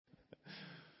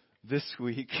This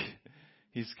week,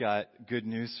 he's got good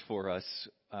news for us.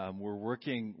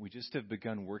 We just have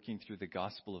begun working through the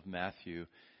Gospel of Matthew.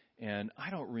 And I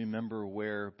don't remember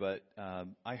where, but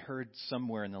I heard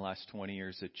somewhere in the last 20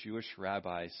 years a Jewish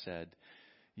rabbi said,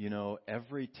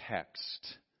 every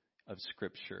text of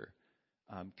Scripture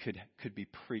could be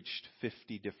preached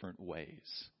 50 different ways.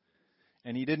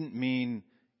 And he didn't mean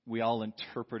we all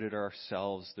interpret it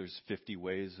ourselves. There's 50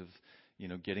 ways of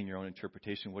getting your own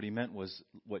interpretation. What he meant was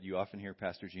what you often hear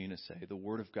Pastor Gina say, the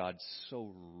Word of God's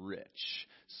so rich,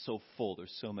 so full,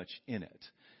 there's so much in it.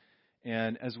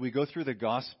 And as we go through the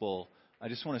Gospel, I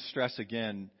just want to stress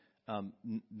again,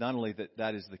 not only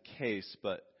that is the case,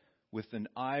 but with an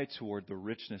eye toward the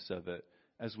richness of it.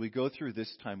 As we go through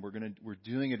this time, we're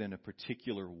doing it in a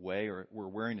particular way, or we're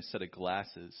wearing a set of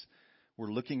glasses.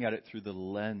 We're looking at it through the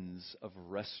lens of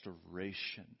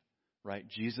restoration. Right?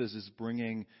 Jesus is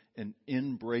bringing an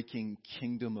inbreaking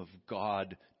kingdom of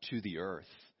God to the earth.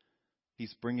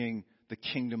 He's bringing the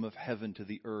kingdom of heaven to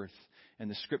the earth. And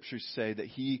the Scriptures say that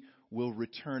He will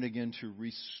return again to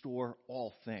restore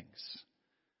all things.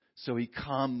 So He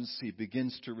comes, He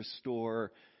begins to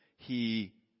restore.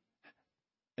 He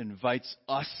invites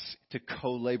us to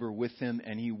co-labor with Him,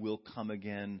 and He will come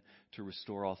again to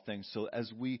restore all things. So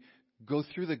as we go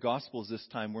through the Gospels this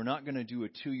time, we're not going to do a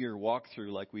 2-year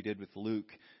walkthrough like we did with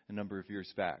Luke a number of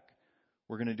years back.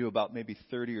 We're going to do about maybe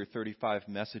 30 or 35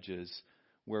 messages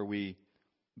where we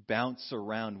bounce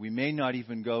around. We may not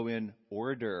even go in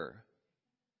order.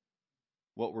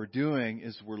 What we're doing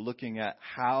is we're looking at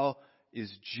how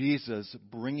is Jesus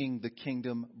bringing the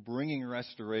kingdom, bringing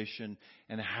restoration,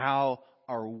 and how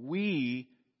are we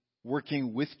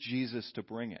working with Jesus to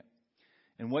bring it.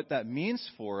 And what that means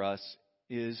for us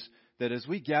is that as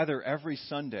we gather every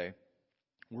Sunday,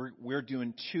 we're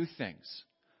doing two things.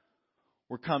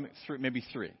 We're coming through, maybe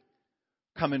three.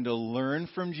 Coming to learn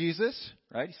from Jesus,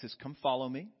 right? He says, come follow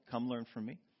me, come learn from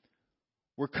me.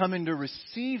 We're coming to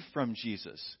receive from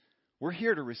Jesus. We're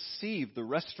here to receive the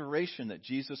restoration that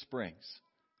Jesus brings.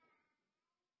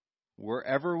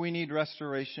 Wherever we need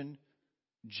restoration,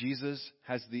 Jesus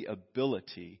has the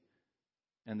ability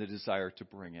and the desire to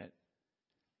bring it.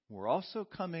 We're also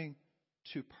coming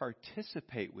to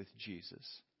participate with Jesus.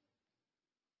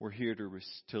 We're here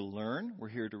to learn, we're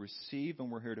here to receive, and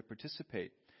we're here to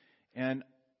participate. And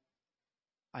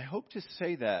I hope to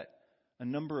say that a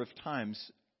number of times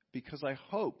because I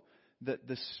hope that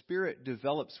the Spirit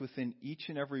develops within each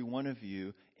and every one of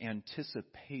you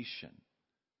anticipation.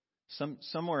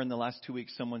 Somewhere in the last 2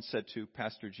 weeks, someone said to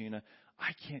Pastor Gina,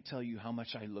 I can't tell you how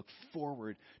much I look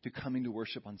forward to coming to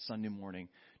worship on Sunday morning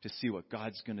to see what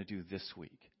God's going to do this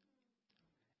week.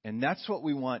 And that's what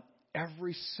we want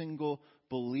every single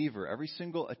believer, every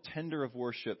single attender of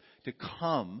worship to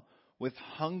come with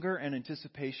hunger and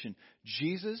anticipation.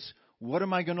 Jesus, what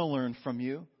am I going to learn from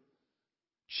you?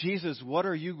 Jesus, what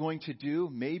are you going to do,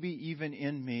 maybe even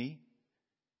in me?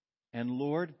 And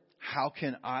Lord, how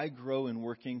can I grow in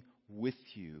working with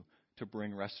you to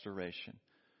bring restoration?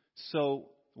 So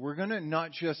we're going to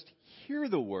not just hear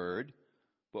the word,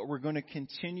 but we're going to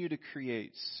continue to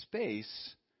create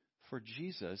space for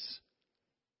Jesus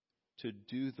to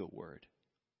do the word.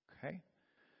 Okay?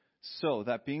 So,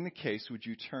 that being the case, would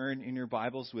you turn in your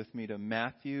Bibles with me to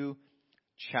Matthew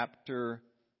chapter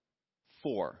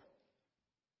 4.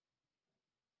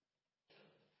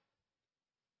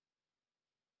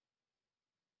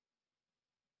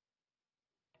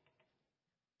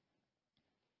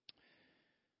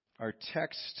 Our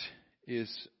text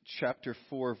is chapter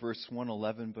 4, verse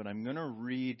 111, but I'm going to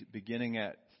read beginning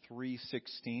at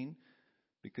 3:16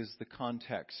 because the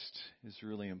context is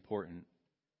really important.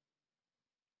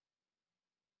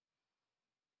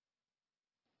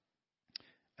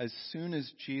 As soon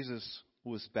as Jesus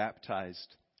was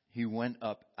baptized, he went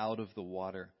up out of the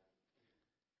water.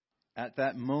 At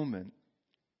that moment,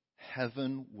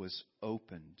 heaven was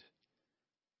opened,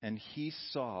 and he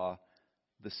saw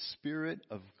the Spirit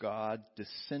of God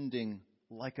descending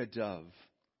like a dove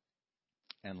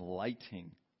and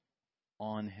lighting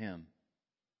on him.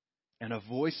 And a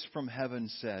voice from heaven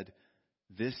said,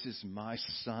 "This is my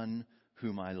Son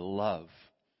whom I love.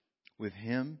 With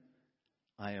him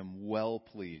I am well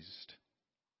pleased."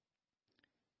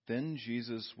 Then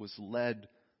Jesus was led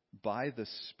by the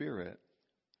Spirit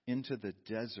into the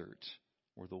desert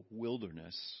or the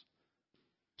wilderness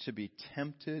to be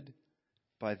tempted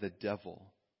by the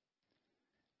devil.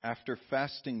 After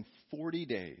fasting 40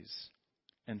 days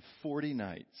and 40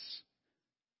 nights,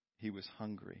 he was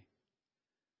hungry.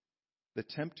 The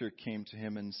tempter came to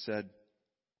him and said,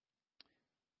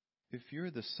 "If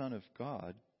you're the Son of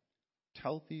God,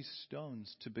 tell these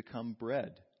stones to become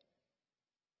bread."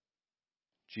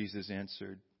 Jesus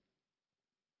answered,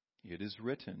 "It is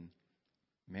written,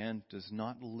 man does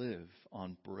not live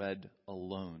on bread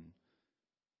alone,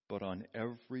 but on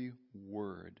every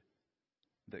word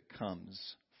that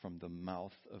comes from the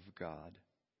mouth of God."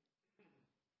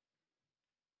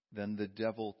 Then the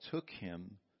devil took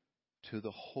him to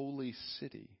the holy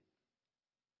city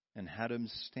and had him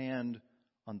stand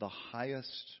on the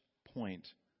highest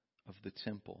point of the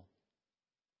temple.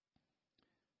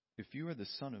 "If you are the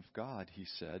Son of God," he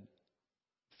said,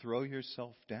 "throw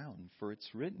yourself down, for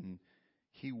it's written,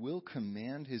 He will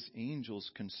command His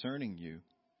angels concerning you,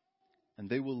 and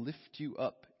they will lift you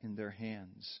up in their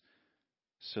hands,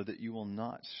 so that you will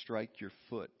not strike your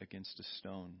foot against a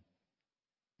stone."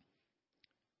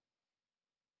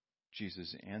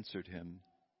 Jesus answered him,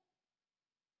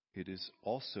 "It is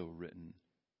also written,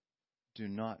 do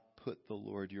not put the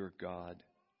Lord your God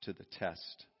to the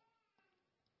test."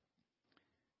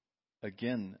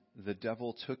 Again, the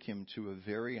devil took him to a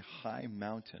very high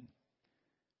mountain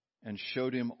and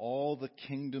showed him all the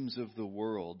kingdoms of the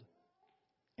world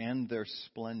and their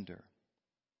splendor.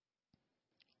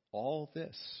 "All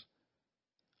this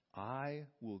I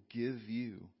will give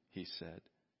you," he said,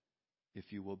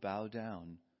 "if you will bow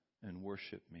down and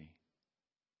worship me."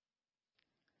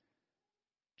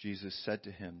 Jesus said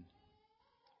to him,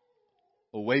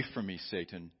 "Away from me,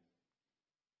 Satan,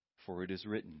 for it is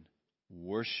written,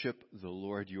 worship the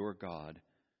Lord your God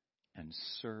and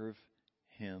serve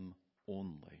Him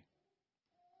only."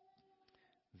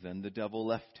 Then the devil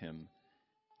left him,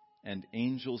 and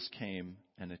angels came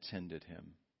and attended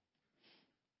him.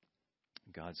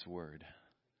 God's Word.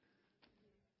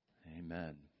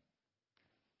 Amen.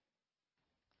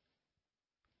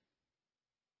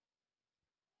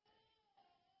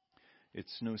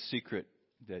 It's no secret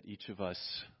that each of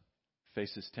us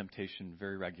faces temptation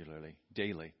very regularly,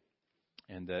 daily,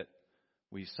 and that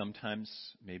we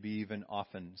sometimes, maybe even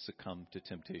often, succumb to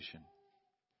temptation.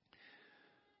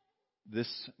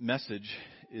 This message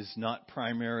is not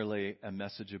primarily a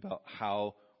message about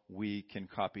how we can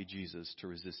copy Jesus to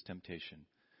resist temptation.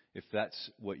 If that's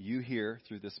what you hear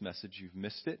through this message, you've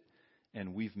missed it,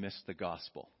 and we've missed the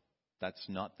gospel. That's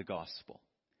not the gospel.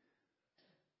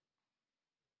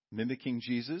 Mimicking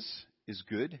Jesus is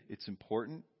good. It's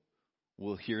important.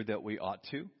 We'll hear that we ought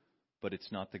to, but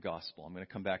it's not the gospel. I'm going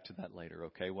to come back to that later,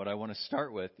 okay? What I want to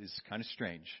start with is kind of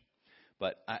strange.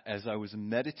 But as I was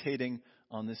meditating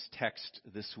on this text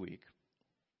this week,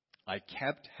 I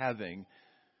kept having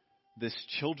this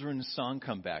children's song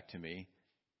come back to me.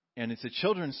 And it's a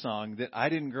children's song that I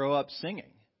didn't grow up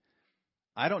singing.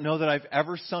 I don't know that I've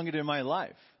ever sung it in my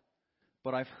life.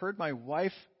 But I've heard my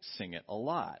wife sing it a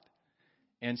lot.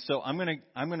 And so I'm going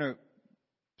to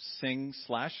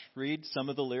sing/read some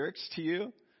of the lyrics to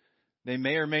you. They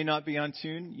may or may not be on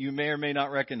tune. You may or may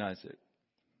not recognize it.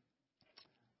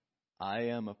 I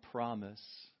am a promise.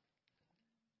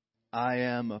 I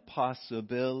am a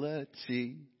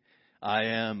possibility. I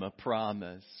am a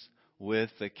promise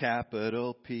with a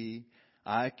capital P.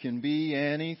 I can be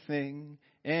anything,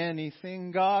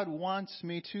 anything God wants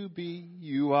me to be.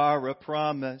 You are a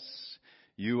promise.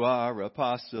 You are a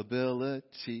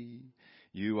possibility.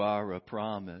 You are a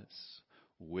promise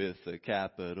with a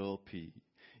capital P.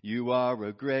 You are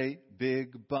a great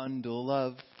big bundle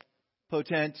of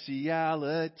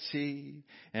potentiality.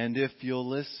 And if you'll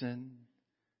listen,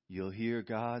 you'll hear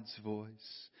God's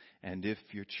voice. And if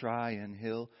you're trying,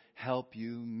 He'll help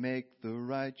you make the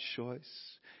right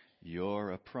choice.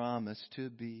 You're a promise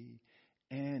to be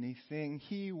anything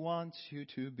He wants you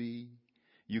to be.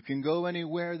 You can go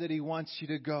anywhere that He wants you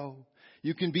to go.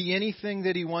 You can be anything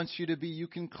that He wants you to be. You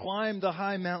can climb the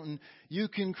high mountain. You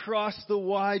can cross the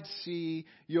wide sea.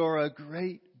 You're a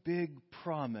great big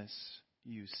promise,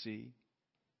 you see.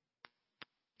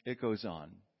 It goes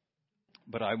on,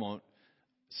 but I won't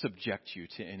subject you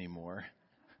to any more.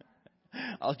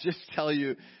 I'll just tell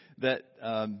you that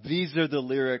these are the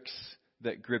lyrics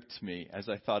that gripped me as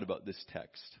I thought about this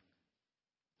text.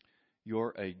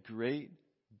 You're a great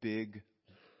big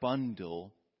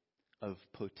bundle of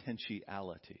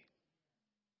potentiality.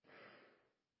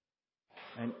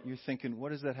 And you're thinking,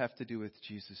 what does that have to do with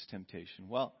Jesus' temptation?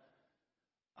 Well,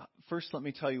 first let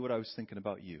me tell you what I was thinking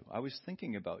about you. I was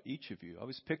thinking about each of you. I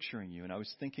was picturing you, and I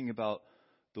was thinking about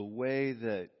the way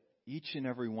that each and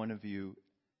every one of you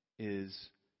is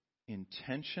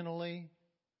intentionally,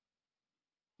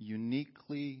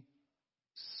 uniquely,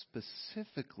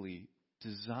 specifically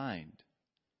designed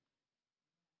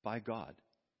by God.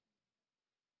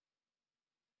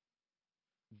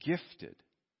 Gifted,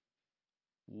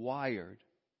 wired,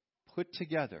 put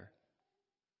together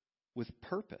with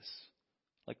purpose,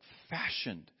 like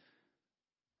fashioned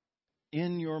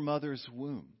in your mother's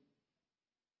womb,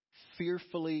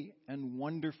 fearfully and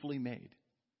wonderfully made.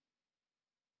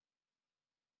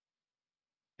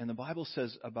 And the Bible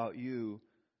says about you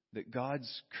that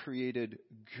God's created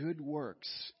good works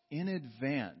in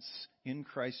advance in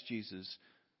Christ Jesus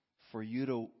for you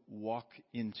to walk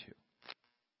into,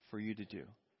 for you to do.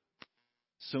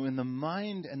 So in the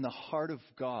mind and the heart of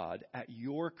God at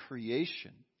your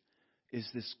creation is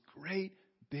this great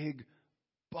big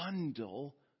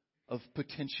bundle of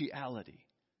potentiality,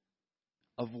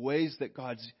 of ways that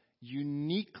God's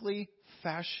uniquely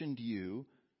fashioned you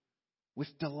with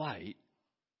delight,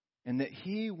 and that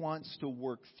He wants to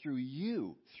work through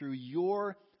you, through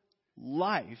your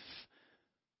life,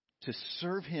 to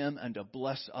serve Him and to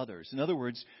bless others. In other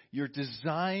words, you're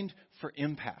designed for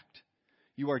impact.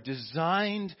 You are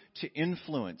designed to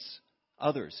influence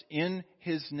others in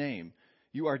His name.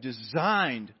 You are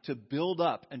designed to build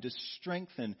up and to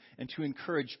strengthen and to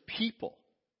encourage people.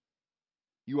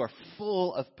 You are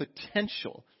full of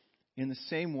potential in the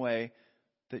same way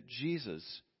that Jesus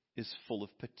is full of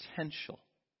potential.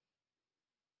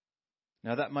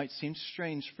 Now that might seem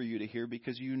strange for you to hear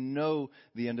because you know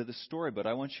the end of the story, but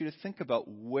I want you to think about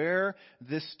where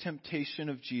this temptation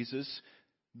of Jesus,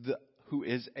 who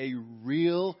is a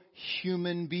real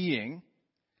human being,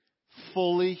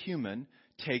 fully human,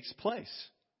 takes place.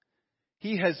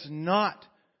 He has not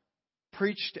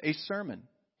preached a sermon.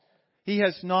 He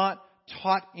has not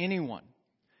taught anyone.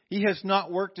 He has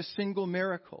not worked a single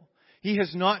miracle. He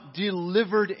has not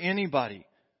delivered anybody.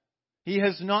 He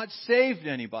has not saved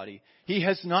anybody. He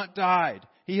has not died.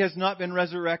 He has not been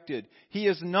resurrected. He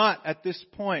is not, at this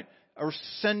point,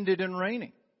 ascended and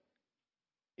reigning.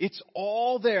 It's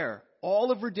all there.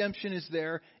 All of redemption is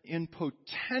there in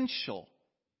potential.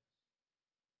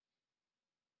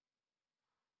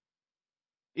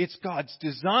 It's God's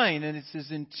design and it's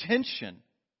His intention.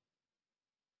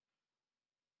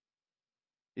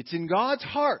 It's in God's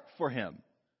heart for Him.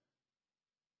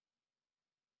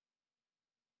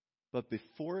 But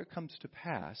before it comes to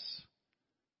pass,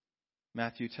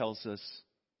 Matthew tells us,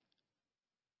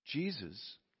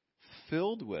 Jesus,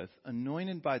 filled with,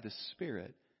 anointed by the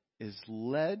Spirit, is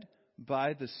led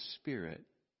by the Spirit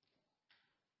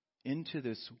into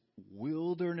this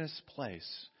wilderness place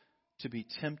to be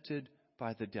tempted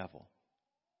by the devil.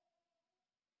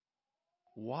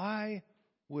 Why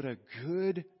would a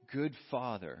good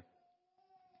father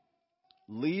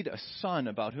lead a son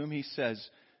about whom he says,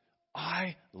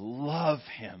 I love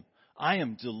him. I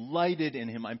am delighted in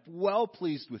him. I'm well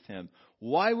pleased with him.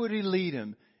 Why would he lead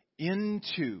him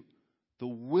into the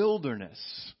wilderness?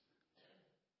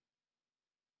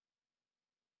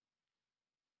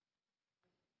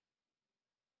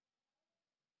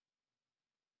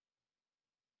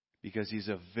 Because He's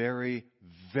a very,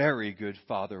 very good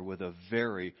Father with a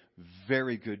very,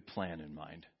 very good plan in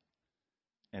mind.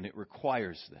 And it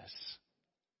requires this.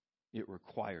 It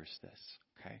requires this.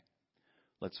 Okay?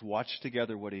 Let's watch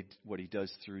together what he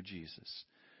does through Jesus.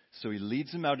 So He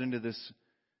leads him out into this,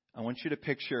 I want you to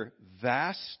picture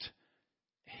vast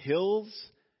hills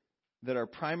that are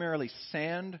primarily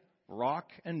sand,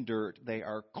 rock, and dirt. They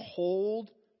are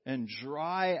cold and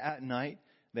dry at night.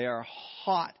 They are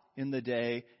hot in the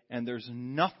day, and there's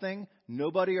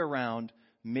nobody around,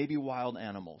 maybe wild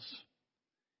animals.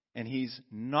 And He's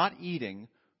not eating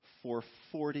for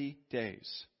 40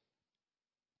 days.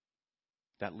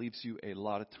 That leaves you a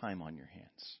lot of time on your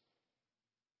hands.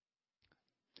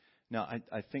 Now,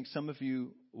 I think some of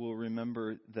you will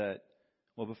remember that,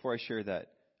 well, before I share that,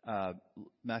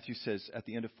 Matthew says at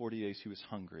the end of 40 days He was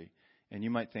hungry. And you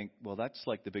might think, well, that's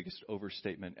like the biggest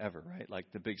overstatement ever, right?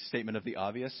 Like the big statement of the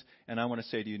obvious. And I want to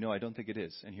say to you, no, I don't think it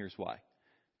is. And here's why.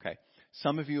 Okay.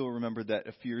 Some of you will remember that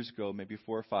a few years ago, maybe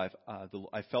 4 or 5,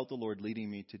 I felt the Lord leading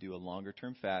me to do a longer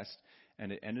term fast.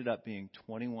 And it ended up being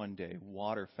 21-day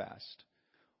water fast.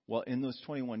 Well, in those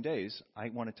 21 days, I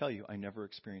want to tell you, I never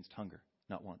experienced hunger.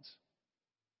 Not once.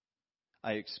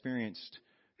 I experienced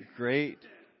great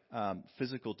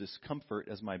physical discomfort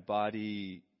as my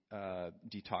body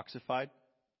detoxified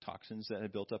toxins that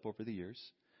had built up over the years.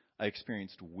 I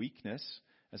experienced weakness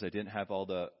as I didn't have all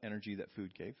the energy that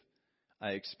food gave.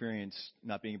 I experienced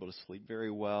not being able to sleep very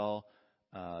well.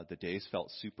 The days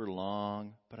felt super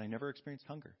long, but I never experienced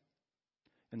hunger.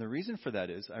 And the reason for that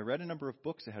is I read a number of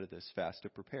books ahead of this fast to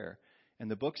prepare.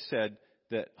 And the book said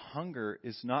that hunger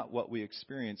is not what we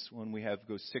experience when we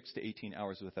go 6 to 18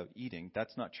 hours without eating.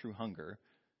 That's not true hunger.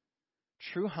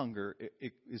 True hunger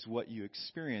is what you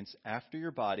experience after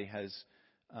your body has,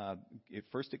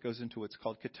 first it goes into what's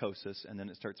called ketosis, and then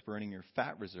it starts burning your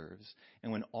fat reserves.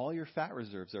 And when all your fat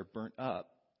reserves are burnt up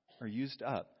or used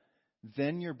up,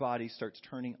 then your body starts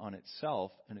turning on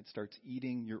itself and it starts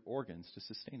eating your organs to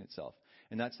sustain itself.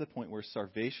 And that's the point where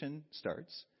starvation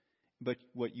starts. But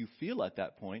what you feel at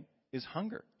that point is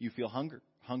hunger. You feel hunger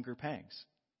pangs.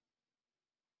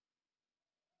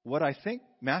 What I think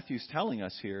Matthew's telling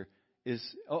us here is,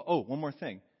 one more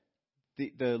thing.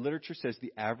 The literature says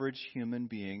the average human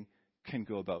being can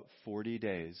go about 40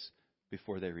 days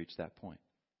before they reach that point.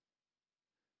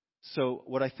 So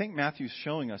what I think Matthew's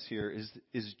showing us here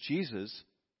is Jesus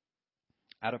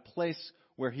at a place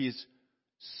where he's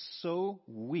so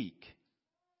weak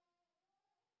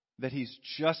that he's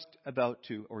just about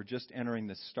to, or just entering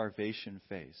the starvation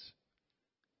phase.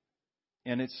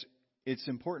 And it's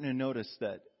important to notice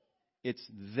that it's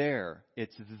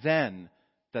then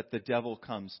that the devil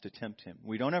comes to tempt him.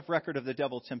 We don't have record of the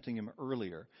devil tempting him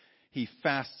earlier. He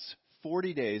fasts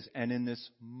 40 days, and in this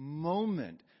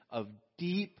moment of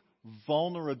deep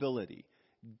vulnerability,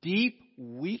 deep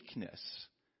weakness,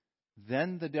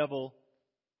 then the devil,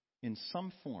 in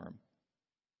some form,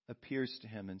 appears to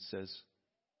him and says,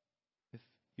 if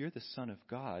you're the Son of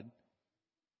God,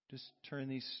 just turn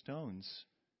these stones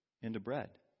into bread.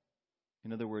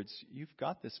 In other words, you've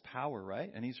got this power,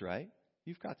 right? And he's right.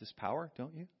 You've got this power,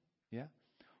 don't you? Yeah.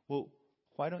 Well,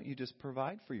 why don't you just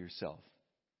provide for yourself?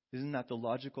 Isn't that the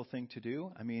logical thing to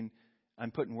do? I mean,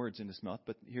 I'm putting words in his mouth,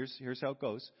 but here's how it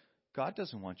goes. God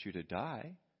doesn't want you to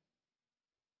die.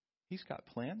 He's got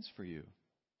plans for you.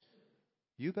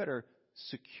 You better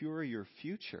secure your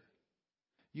future.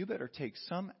 You better take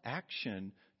some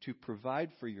action to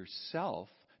provide for yourself,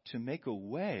 to make a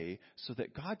way so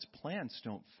that God's plans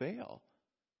don't fail.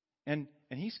 And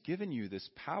he's given you this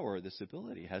power, this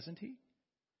ability, hasn't he?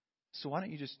 So why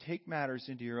don't you just take matters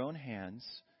into your own hands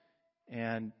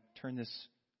and turn this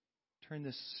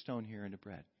stone here into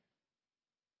bread?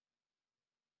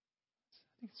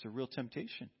 I think it's a real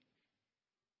temptation.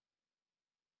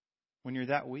 When you're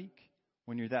that weak,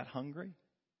 when you're that hungry.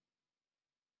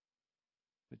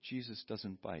 But Jesus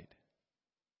doesn't bite.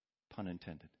 Pun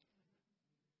intended.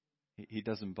 He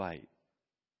doesn't bite.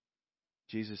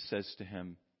 Jesus says to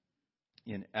him,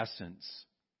 in essence,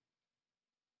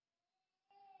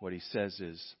 what he says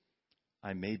is,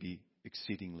 I may be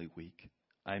exceedingly weak.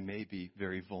 I may be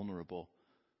very vulnerable.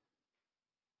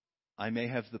 I may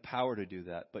have the power to do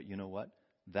that, but you know what?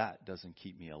 That doesn't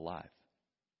keep me alive.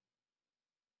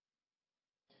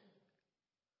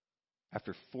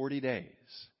 After 40 days,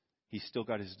 he's still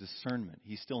got his discernment.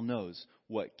 He still knows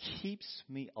what keeps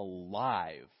me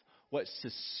alive, what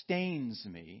sustains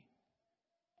me,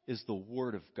 is the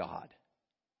Word of God.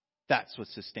 That's what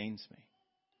sustains me.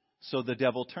 So the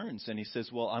devil turns and he says,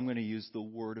 well, I'm going to use the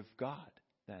Word of God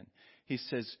then. He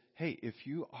says, hey, if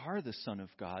you are the Son of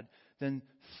God, then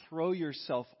throw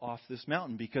yourself off this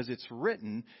mountain, because it's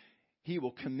written, he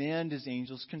will command his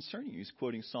angels concerning you. He's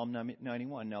quoting Psalm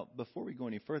 91. Now, before we go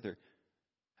any further,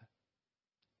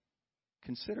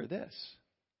 consider this.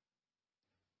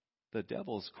 The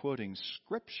devil's quoting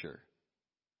Scripture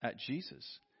at Jesus.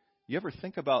 You ever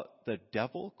think about the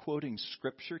devil quoting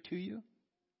Scripture to you?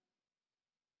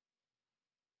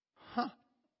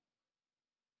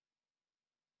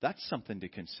 That's something to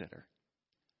consider.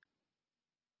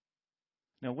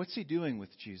 Now, what's he doing with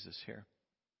Jesus here?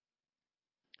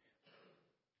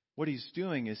 What he's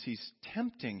doing is he's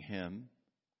tempting him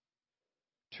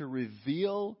to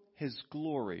reveal his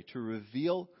glory, to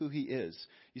reveal who he is.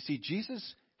 You see,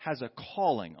 Jesus has a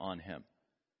calling on him.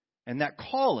 And that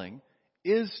calling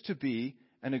is to be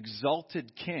an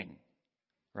exalted king,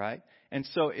 right? And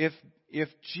so if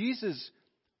Jesus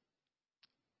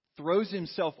throws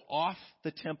himself off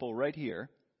the temple right here,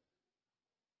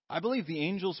 I believe the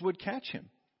angels would catch him.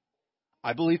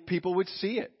 I believe people would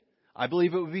see it. I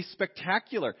believe it would be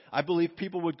spectacular. I believe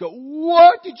people would go,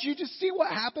 what? Did you just see what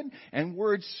happened? And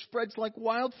word spreads like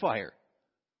wildfire.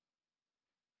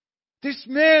 This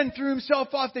man threw himself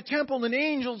off the temple and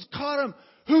angels caught him.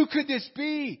 Who could this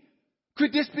be?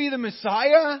 Could this be the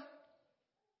Messiah?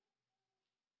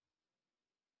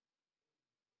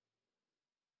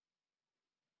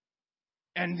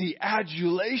 And the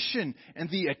adulation and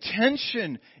the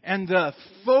attention and the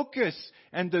focus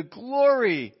and the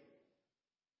glory.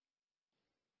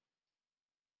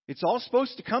 It's all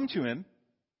supposed to come to him,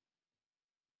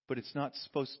 but it's not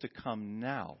supposed to come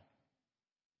now.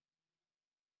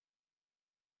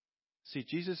 See,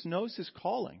 Jesus knows his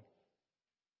calling.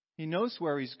 He knows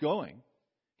where he's going.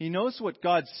 He knows what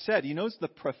God said. He knows the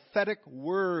prophetic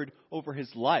word over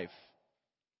his life.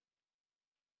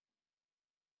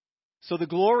 So the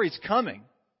glory's coming,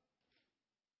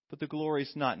 but the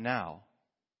glory's not now.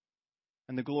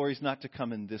 And the glory's not to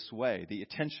come in this way. The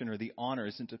attention or the honor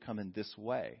isn't to come in this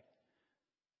way.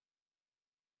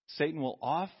 Satan will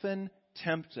often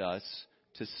tempt us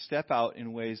to step out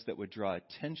in ways that would draw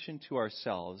attention to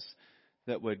ourselves,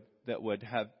 that would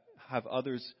have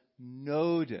others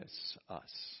notice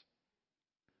us.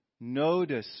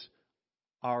 Notice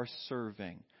our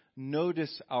serving.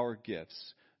 Notice our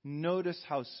gifts. Notice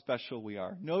how special we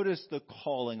are. Notice the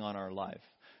calling on our life.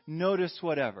 Notice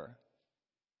whatever.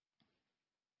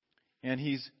 And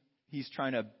he's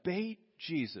trying to bait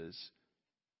Jesus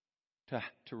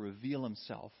to reveal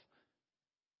himself.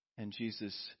 And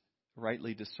Jesus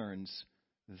rightly discerns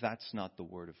that's not the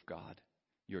word of God.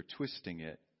 You're twisting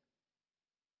it.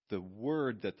 The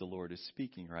word that the Lord is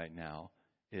speaking right now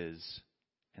is,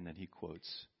 and then he quotes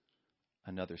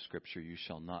another scripture, you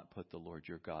shall not put the Lord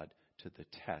your God to the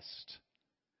test.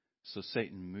 So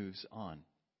Satan moves on.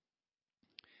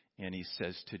 And he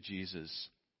says to Jesus,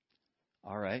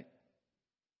 all right,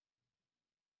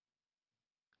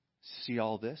 see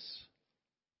all this?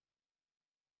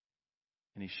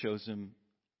 And he shows him,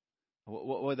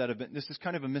 what would that have been? This is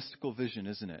kind of a mystical vision,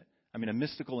 isn't it? I mean, a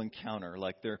mystical encounter.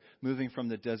 Like they're moving from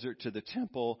the desert to the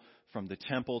temple, from the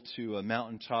temple to a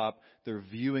mountaintop. They're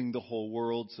viewing the whole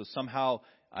world. So somehow,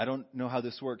 I don't know how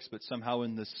this works, but somehow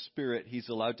in the Spirit, he's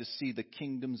allowed to see the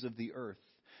kingdoms of the earth,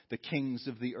 the kings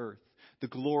of the earth, the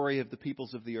glory of the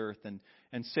peoples of the earth.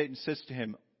 And Satan says to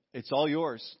him, it's all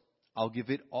yours. I'll give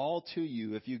it all to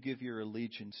you if you give your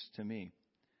allegiance to me.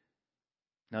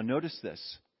 Now notice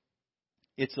this.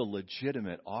 It's a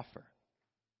legitimate offer.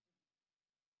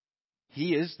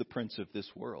 He is the prince of this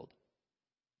world.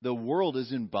 The world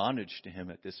is in bondage to him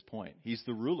at this point. He's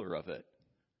the ruler of it.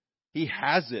 He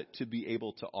has it to be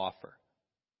able to offer.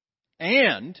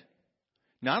 And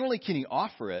not only can he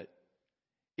offer it,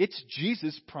 it's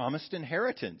Jesus' promised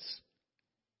inheritance.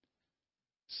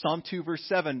 Psalm 2 verse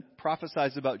 7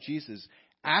 prophesies about Jesus.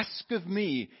 Ask of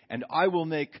me, and I will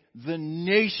make the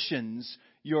nations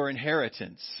your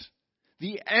inheritance.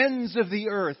 The ends of the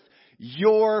earth,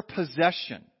 your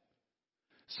possession.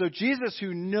 So Jesus,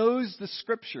 who knows the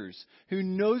scriptures, who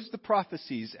knows the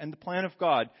prophecies and the plan of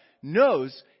God,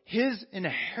 knows his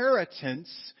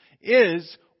inheritance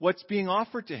is what's being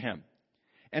offered to him.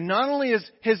 And not only is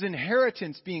his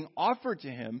inheritance being offered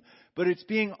to him, but it's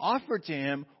being offered to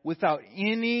him without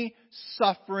any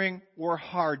suffering or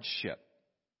hardship.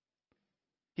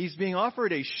 He's being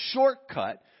offered a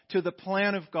shortcut to the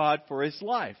plan of God for his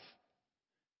life.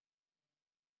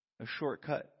 A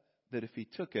shortcut that if he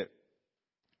took it,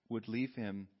 would leave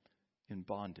him in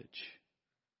bondage.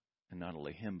 And not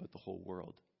only him, but the whole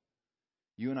world.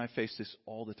 You and I face this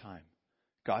all the time.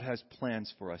 God has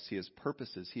plans for us. He has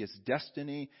purposes. He has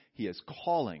destiny. He has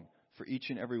calling for each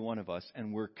and every one of us.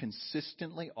 And we're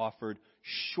consistently offered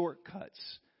shortcuts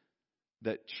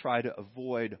that try to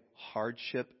avoid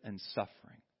hardship and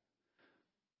suffering.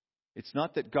 It's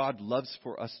not that God loves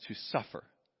for us to suffer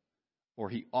or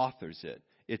he authors it.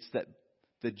 It's that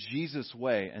the Jesus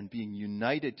way and being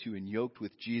united to and yoked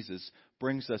with Jesus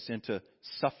brings us into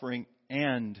suffering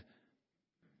and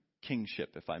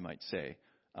kingship, if I might say.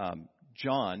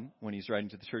 John, when he's writing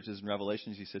to the churches in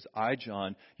Revelations, he says, I,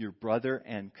 John, your brother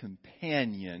and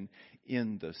companion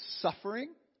in the suffering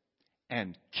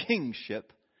and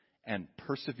kingship and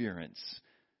perseverance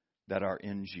that are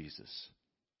in Jesus.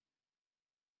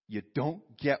 You don't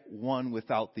get one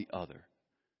without the other.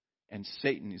 And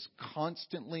Satan is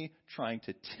constantly trying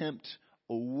to tempt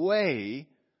away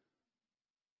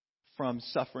from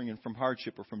suffering and from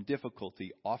hardship or from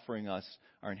difficulty, offering us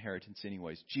our inheritance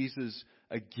anyways. Jesus,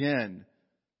 again,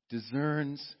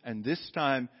 discerns, and this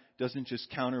time doesn't just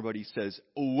counter, but he says,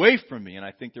 away from me. And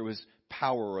I think there was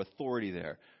power or authority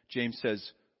there. James says,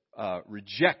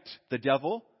 reject the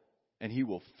devil, and he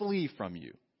will flee from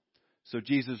you. So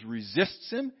Jesus resists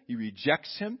him. He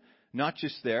rejects him. Not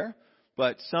just there.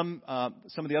 But some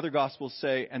of the other Gospels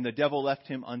say, and the devil left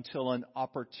him until an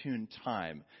opportune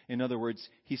time. In other words,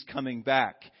 he's coming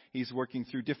back. He's working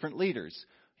through different leaders.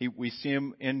 We see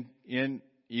him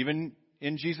even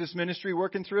in Jesus' ministry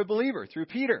working through a believer, through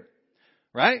Peter.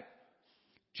 Right?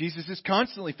 Jesus is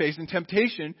constantly facing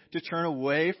temptation to turn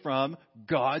away from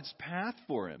God's path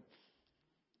for him.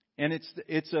 And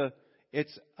it's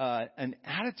an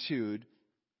attitude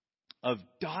of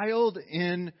dialed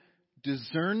in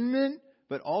discernment,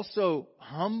 but also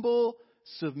humble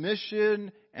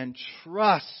submission and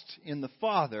trust in the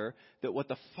Father, that what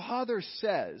the Father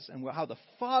says and how the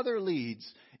Father leads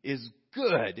is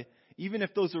good, even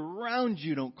if those around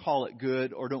you don't call it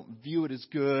good or don't view it as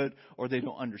good or they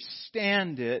don't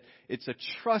understand it. It's a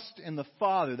trust in the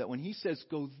Father that when He says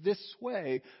go this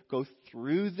way, go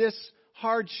through this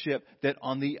hardship, that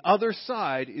on the other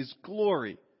side is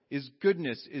glory is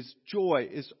goodness, is joy,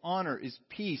 is honor, is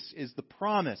peace, is the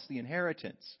promise, the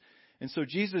inheritance. And so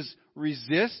Jesus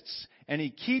resists, and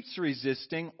he keeps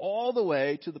resisting all the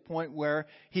way to the point where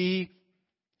he,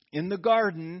 in the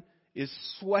garden, is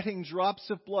sweating drops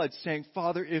of blood, saying,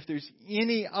 Father, if there's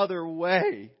any other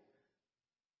way,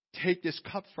 take this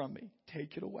cup from me.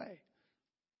 Take it away.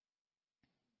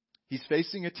 He's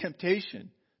facing a temptation.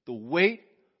 The weight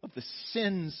of the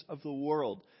sins of the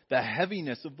world, the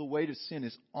heaviness of the weight of sin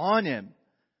is on him.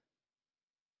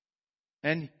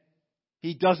 And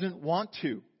he doesn't want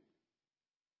to.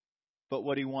 But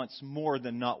what he wants more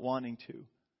than not wanting to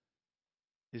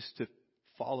is to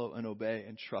follow and obey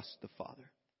and trust the Father.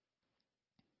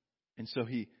 And so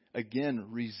he again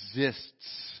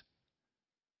resists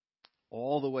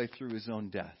all the way through his own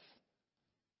death.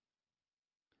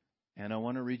 And I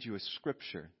want to read you a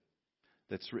scripture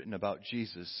that's written about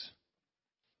Jesus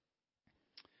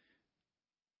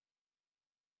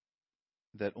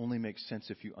that only makes sense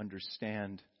if you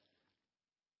understand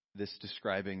this,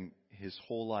 describing his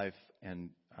whole life and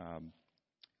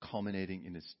culminating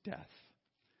in his death.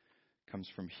 It comes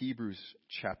from Hebrews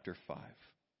chapter 5.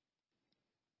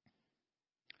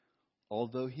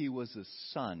 Although he was a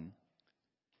son,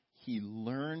 he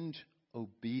learned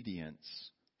obedience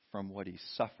from what he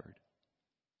suffered.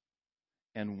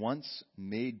 And once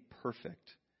made perfect,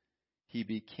 he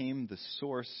became the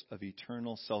source of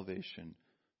eternal salvation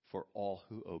for all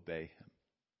who obey him.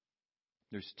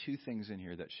 There's two things in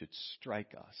here that should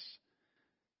strike us.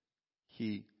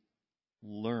 He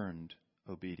learned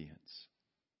obedience.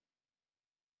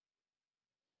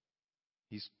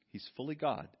 He's fully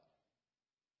God.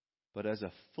 But as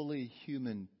a fully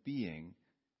human being,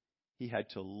 he had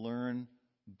to learn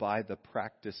by the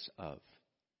practice of.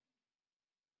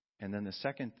 And then the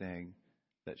second thing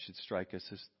that should strike us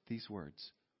is these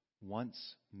words,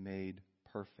 once made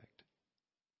perfect.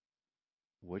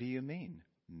 What do you mean,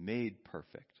 made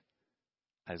perfect?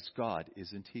 As God,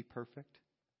 isn't he perfect?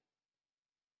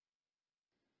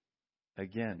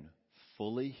 Again,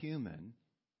 fully human,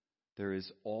 there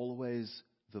is always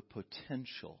the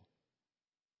potential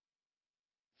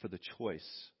for the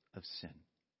choice of sin.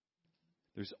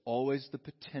 There's always the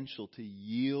potential to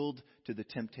yield to the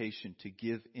temptation, to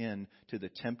give in to the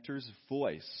tempter's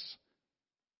voice.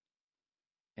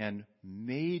 And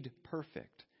made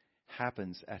perfect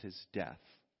happens at his death.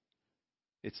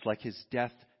 It's like his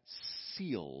death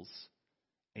seals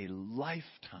a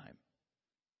lifetime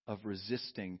of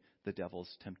resisting the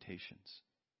devil's temptations.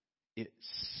 It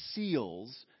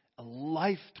seals a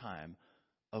lifetime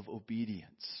of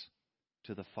obedience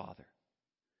to the Father.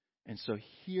 And so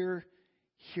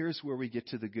here's where we get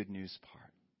to the good news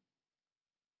part.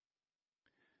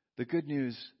 The good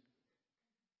news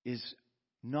is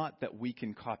not that we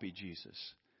can copy Jesus.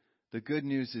 The good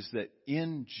news is that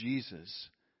in Jesus,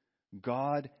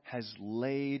 God has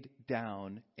laid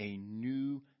down a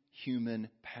new human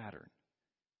pattern.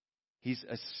 He's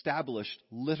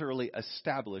literally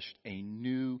established a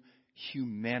new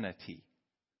humanity.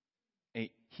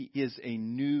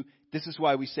 This is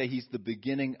why we say he's the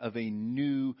beginning of a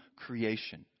new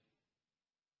creation.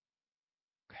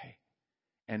 Okay.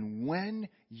 And when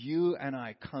you and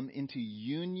I come into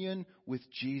union with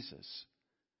Jesus,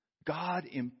 God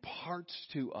imparts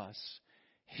to us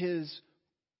his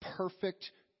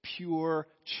perfect, pure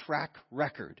track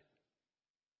record.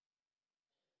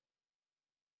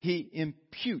 He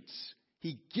imputes,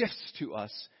 he gifts to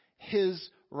us his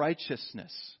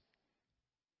righteousness.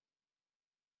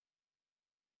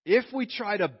 If we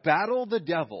try to battle the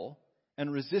devil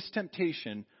and resist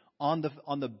temptation on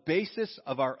the basis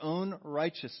of our own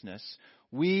righteousness,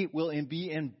 we will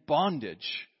be in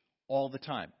bondage all the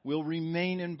time. We'll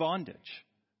remain in bondage.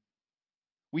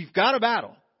 We've got a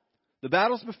battle. The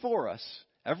battle's before us.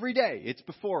 Every day it's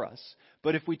before us.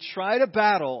 But if we try to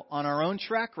battle on our own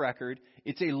track record,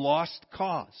 it's a lost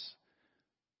cause.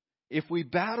 If we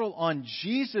battle on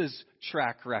Jesus'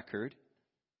 track record,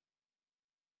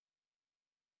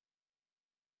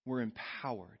 we're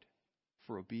empowered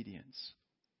for obedience.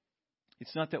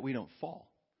 It's not that we don't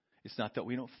fall. It's not that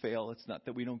we don't fail. It's not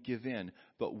that we don't give in.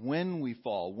 But when we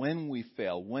fall, when we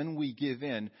fail, when we give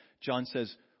in, John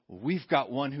says, we've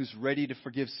got one who's ready to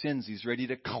forgive sins. He's ready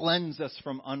to cleanse us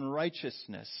from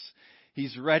unrighteousness.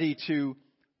 He's ready to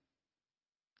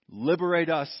liberate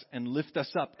us and lift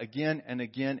us up again and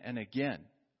again and again.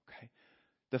 Okay?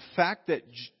 The fact that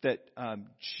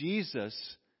Jesus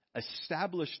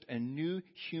established a new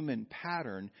human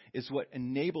pattern is what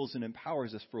enables and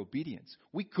empowers us for obedience.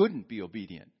 We couldn't be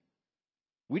obedient.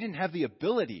 We didn't have the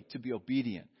ability to be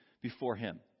obedient before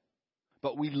him.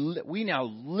 But we now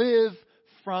live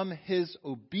from his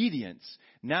obedience,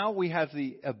 now we have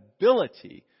the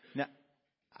ability, now,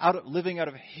 living out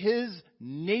of his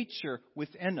nature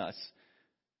within us,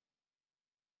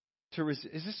 to is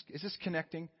this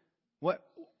connecting? What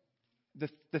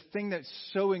the thing that's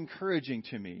so encouraging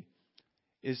to me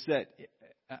is that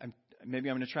maybe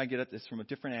I'm going to try and get at this from a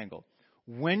different angle.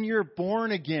 When you're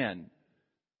born again,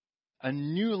 a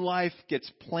new life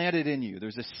gets planted in you.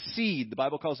 There's a seed. The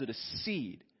Bible calls it a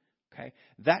seed. Okay?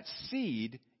 That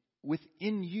seed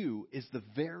within you is the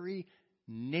very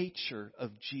nature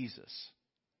of Jesus.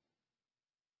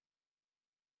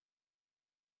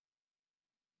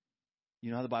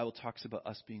 You know how the Bible talks about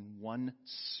us being one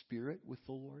spirit with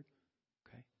the Lord?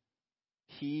 Okay?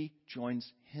 He joins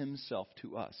himself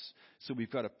to us. So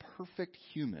we've got a perfect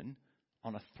human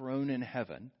on a throne in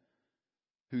heaven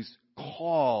who's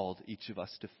called each of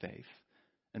us to faith,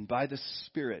 and by the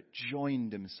Spirit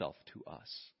joined himself to us.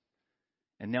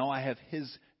 And now I have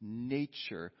his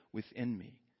nature within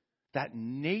me. That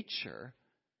nature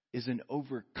is an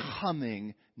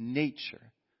overcoming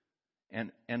nature.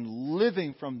 And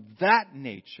living from that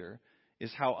nature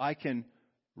is how I can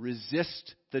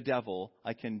resist the devil.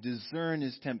 I can discern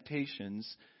his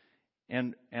temptations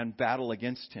and battle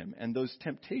against him. And those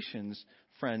temptations,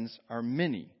 friends, are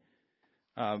many.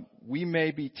 We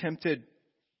may be tempted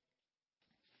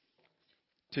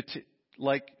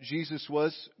like Jesus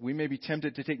was, we may be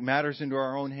tempted to take matters into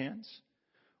our own hands.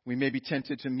 We may be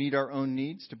tempted to meet our own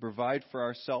needs, to provide for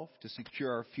ourselves, to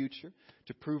secure our future,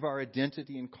 to prove our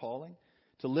identity and calling,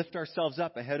 to lift ourselves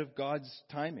up ahead of God's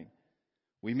timing.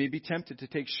 We may be tempted to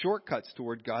take shortcuts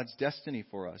toward God's destiny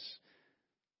for us.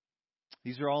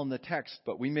 These are all in the text,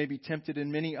 but we may be tempted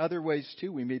in many other ways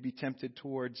too. We may be tempted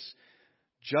towards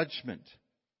judgment,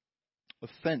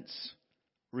 offense,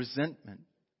 resentment,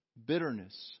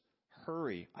 bitterness,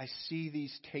 hurry. I see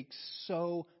these take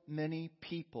so many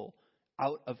people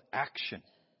out of action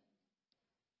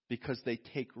because they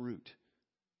take root.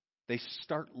 They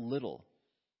start little,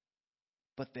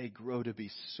 but they grow to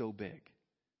be so big.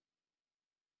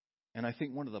 And I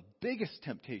think one of the biggest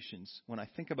temptations when I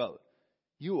think about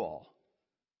you all,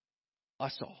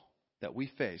 us all, that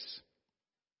we face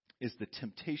is the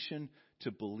temptation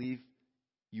to believe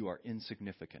you are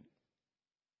insignificant.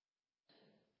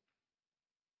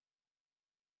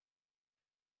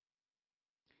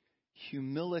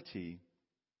 Humility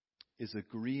is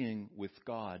agreeing with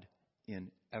God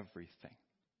in everything.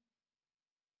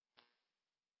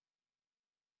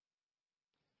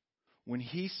 When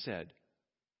he said,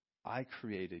 I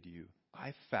created you,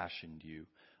 I fashioned you,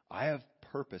 I have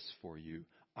purpose for you,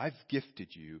 I've gifted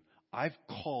you, I've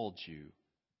called you,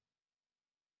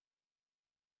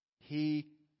 he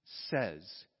says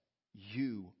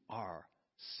you are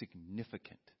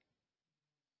significant.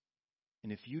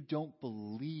 And if you don't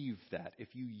believe that,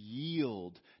 if you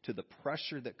yield to the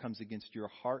pressure that comes against your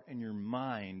heart and your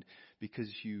mind because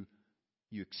you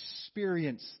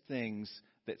experience things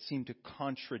that seem to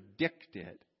contradict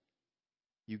it,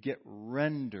 you get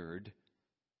rendered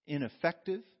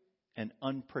ineffective and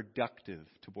unproductive,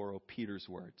 to borrow Peter's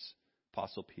words,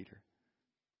 Apostle Peter.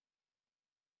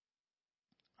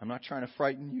 I'm not trying to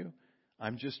frighten you.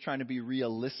 I'm just trying to be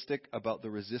realistic about the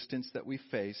resistance that we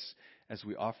face as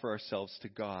we offer ourselves to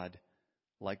God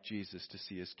like Jesus to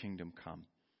see his kingdom come.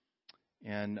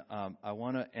 And I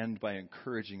want to end by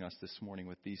encouraging us this morning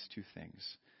with these two things.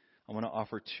 I want to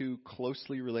offer two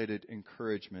closely related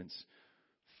encouragements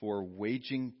for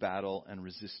waging battle and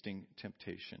resisting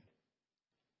temptation.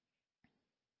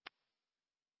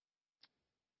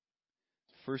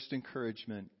 First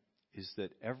encouragement is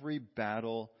that every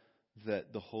battle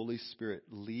that the Holy Spirit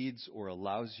leads or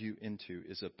allows you into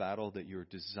is a battle that you're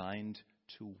designed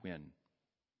to win.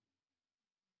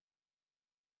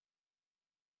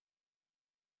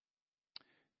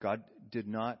 God did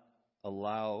not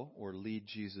allow or lead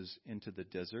Jesus into the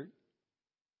desert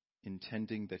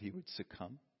intending that he would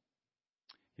succumb.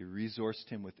 He resourced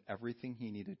him with everything he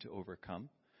needed to overcome,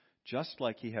 just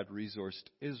like he had resourced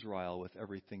Israel with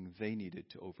everything they needed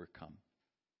to overcome.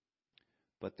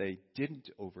 But they didn't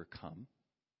overcome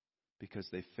because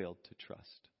they failed to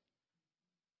trust.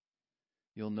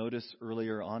 You'll notice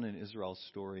earlier on in Israel's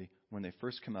story, when they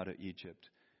first come out of Egypt,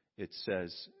 it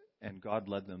says, and God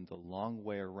led them the long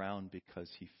way around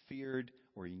because he feared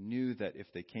or he knew that if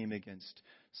they came against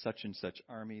such and such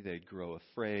army, they'd grow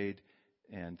afraid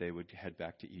and they would head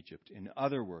back to Egypt. In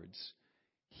other words,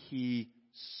 he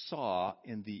saw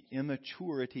in the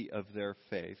immaturity of their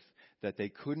faith that they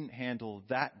couldn't handle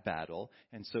that battle,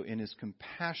 and so in his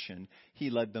compassion, he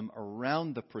led them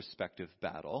around the prospective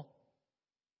battle,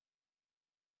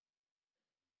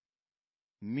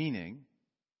 meaning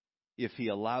if He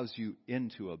allows you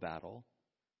into a battle,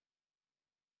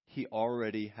 He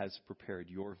already has prepared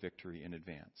your victory in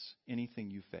advance. Anything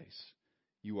you face,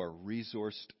 you are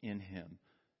resourced in Him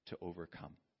to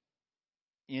overcome.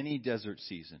 Any desert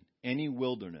season, any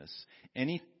wilderness,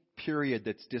 any period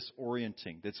that's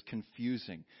disorienting, that's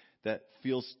confusing, that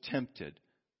feels tempted,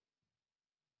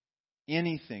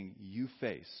 anything you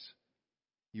face,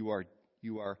 you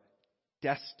are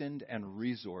destined and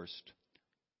resourced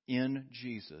in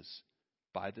Jesus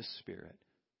by the Spirit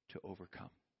to overcome.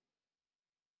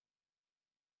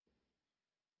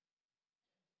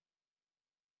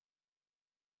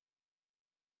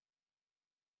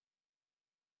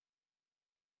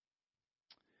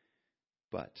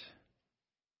 But,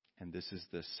 and this is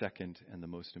the second and the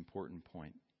most important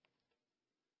point,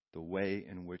 the way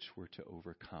in which we're to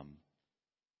overcome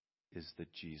is the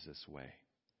Jesus way.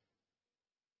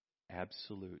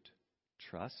 Absolute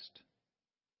trust,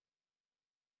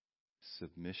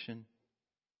 submission,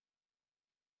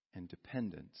 and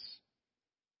dependence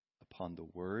upon the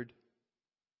Word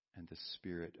and the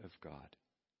Spirit of God.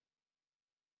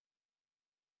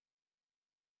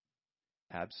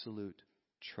 Absolute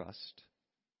trust,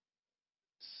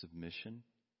 submission,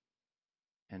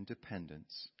 and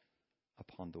dependence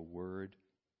upon the Word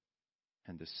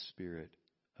and the Spirit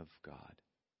of God.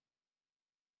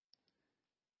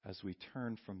 As we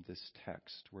turn from this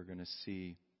text, we're going to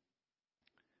see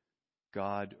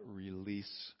God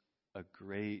release a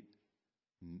great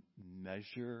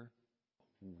measure,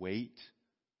 weight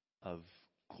of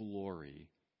glory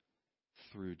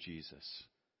through Jesus.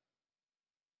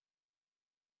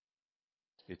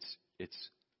 It's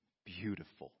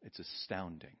beautiful. It's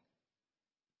astounding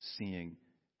seeing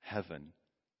heaven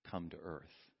come to earth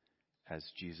as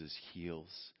Jesus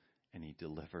heals and He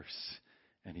delivers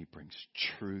and He brings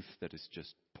truth that is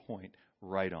just point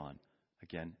right on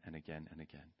again and again and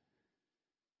again.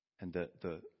 And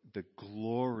the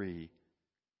glory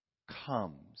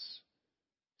comes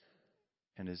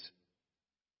and is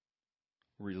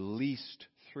released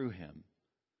through Him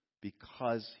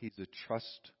because He's a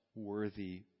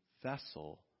trustworthy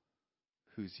vessel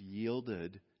who's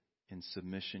yielded in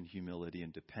submission, humility,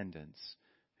 and dependence,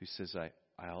 who says,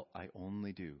 I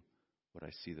only do what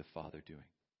I see the Father doing.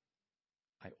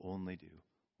 I only do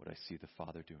what I see the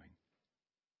Father doing.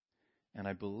 And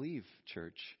I believe,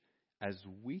 church, as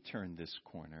we turn this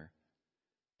corner,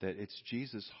 that it's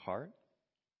Jesus' heart,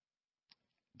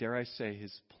 dare I say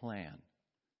His plan,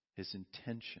 His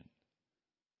intention,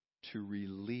 to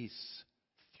release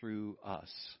through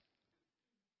us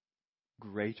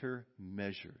greater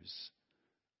measures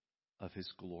of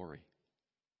His glory.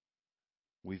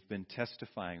 We've been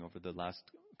testifying over the last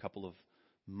couple of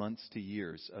months to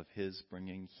years of His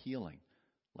bringing healing,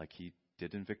 like He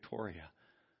did in Victoria.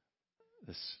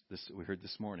 This we heard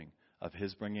this morning, of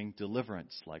His bringing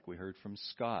deliverance, like we heard from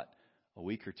Scott a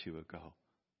week or two ago.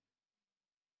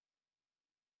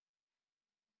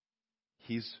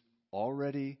 He's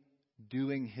already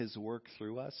doing His work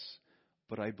through us,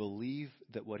 but I believe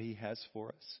that what He has for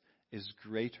us is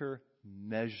greater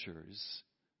measures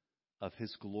of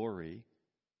His glory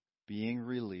being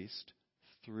released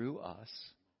through us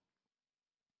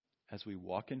as we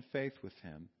walk in faith with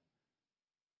Him.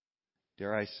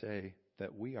 Dare I say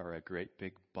that we are a great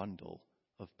big bundle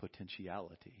of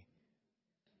potentiality.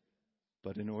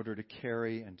 But in order to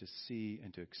carry and to see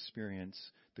and to experience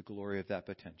the glory of that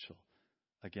potential,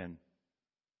 again,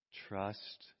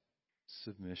 trust,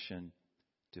 submission,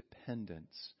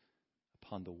 dependence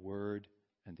upon the Word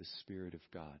and the Spirit of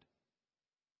God.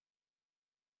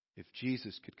 If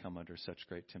Jesus could come under such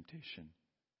great temptation,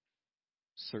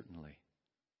 certainly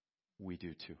we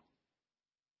do too.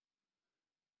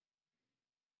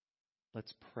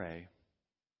 Let's pray.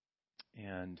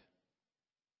 And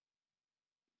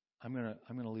I'm going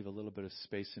to leave a little bit of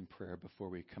space in prayer before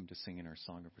we come to singing our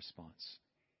song of response.